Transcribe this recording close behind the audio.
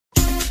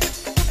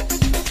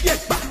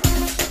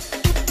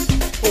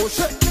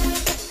Extra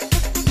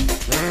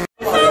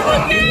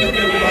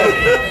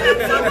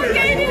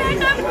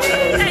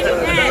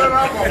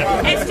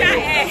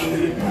air.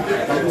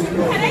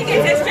 Can I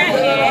get extra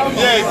air?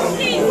 Yes.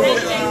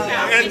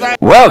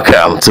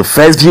 Welcome to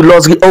First View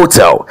Luxury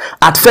Hotel.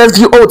 At First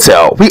View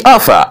Hotel, we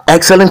offer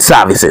excellent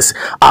services.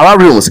 Our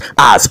rooms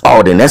has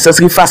all the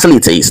necessary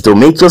facilities to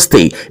make your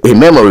stay a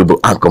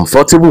memorable and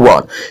comfortable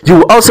one. You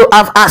will also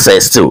have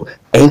access to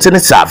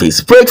internet service,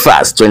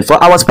 breakfast,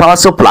 24 hours power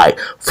supply,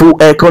 full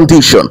air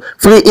condition,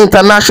 free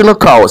international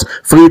calls,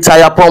 free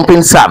tire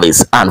pumping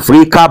service, and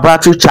free car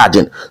battery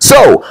charging.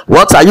 So,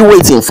 what are you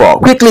waiting for?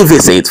 Quickly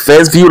visit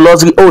First View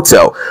Luxury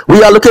Hotel.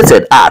 We are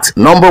located at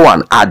number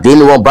 1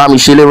 Adeniran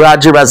Bamishele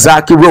Raji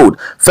Razaki Road,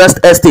 First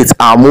Estate,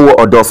 Amuwo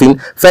Odofin,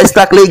 First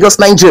Stack, Lagos,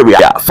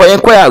 Nigeria. For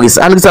inquiries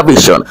and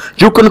reservation,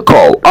 you can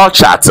call or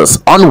chat us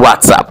on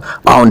WhatsApp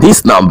on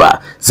this number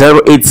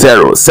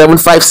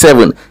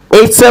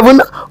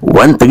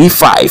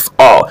 080-757-87135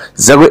 or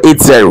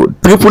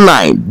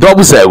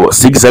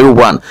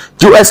 080-999-00601.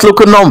 US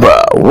local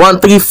number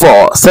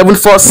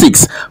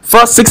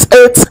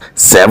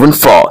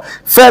 134-746-46874.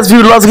 First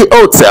View Luxury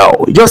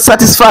Hotel. Your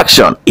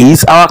satisfaction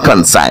is our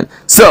concern.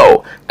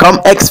 So come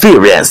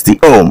experience the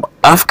home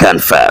of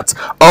comfort.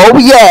 Oh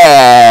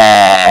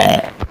yeah!